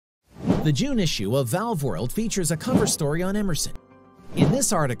The June issue of Valve World features a cover story on Emerson. In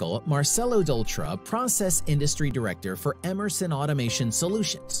this article, Marcelo Doltra, Process Industry Director for Emerson Automation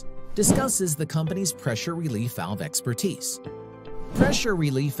Solutions, discusses the company's pressure relief valve expertise. Pressure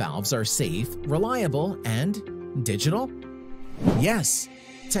relief valves are safe, reliable, and digital? Yes,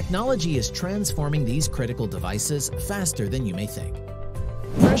 technology is transforming these critical devices faster than you may think.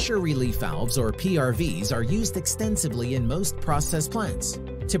 Pressure relief valves, or PRVs, are used extensively in most process plants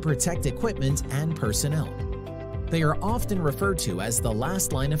to protect equipment and personnel. They are often referred to as the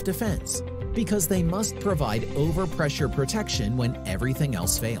last line of defense because they must provide overpressure protection when everything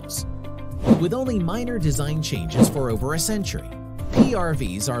else fails. With only minor design changes for over a century,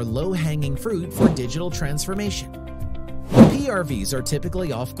 PRVs are low-hanging fruit for digital transformation. PRVs are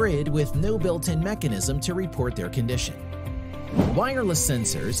typically off-grid with no built-in mechanism to report their condition. Wireless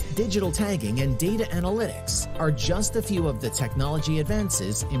sensors, digital tagging, and data analytics are just a few of the technology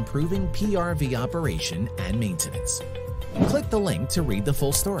advances improving PRV operation and maintenance. Click the link to read the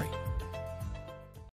full story.